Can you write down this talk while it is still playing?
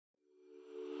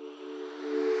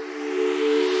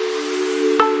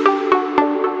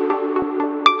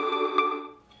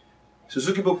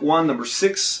Suzuki Book 1, number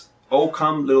 6, O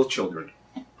Come Little Children.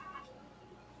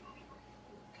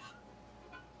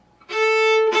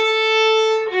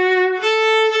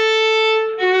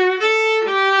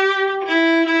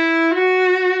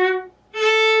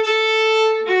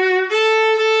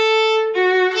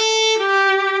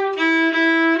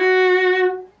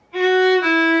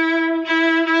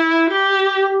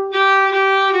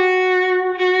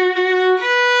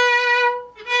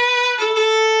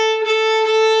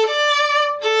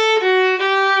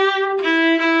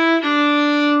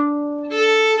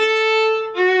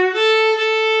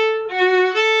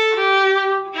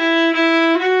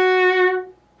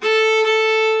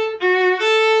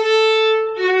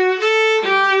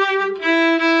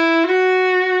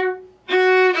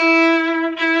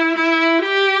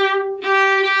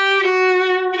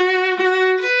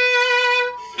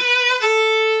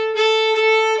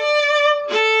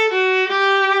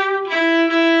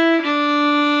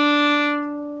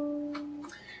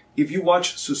 If you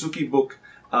watch Suzuki Book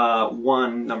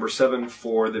 1, number 7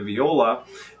 for the viola,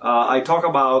 I talk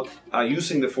about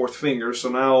using the fourth finger, so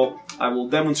now I will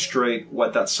demonstrate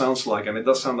what that sounds like, and it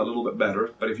does sound a little bit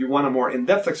better, but if you want a more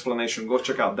in-depth explanation, go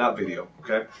check out that video,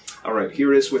 okay? Alright,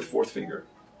 here it is with fourth finger.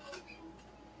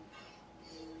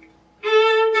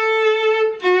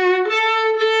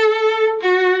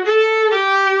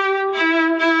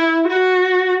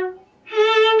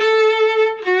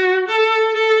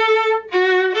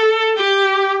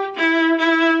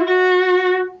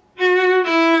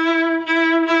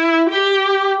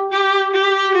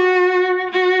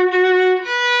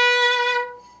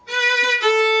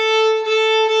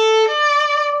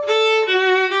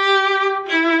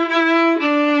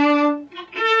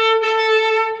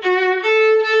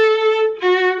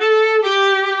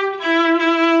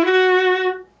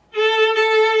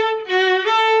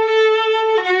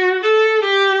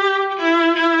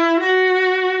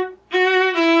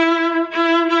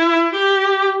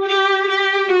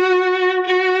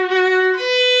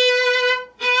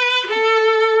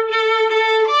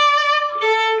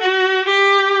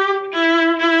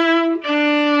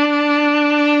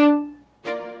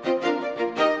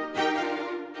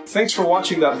 Thanks for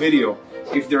watching that video.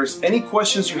 If there's any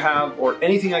questions you have or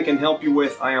anything I can help you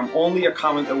with, I am only a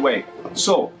comment away.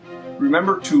 So,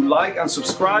 remember to like and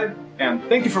subscribe, and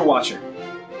thank you for watching.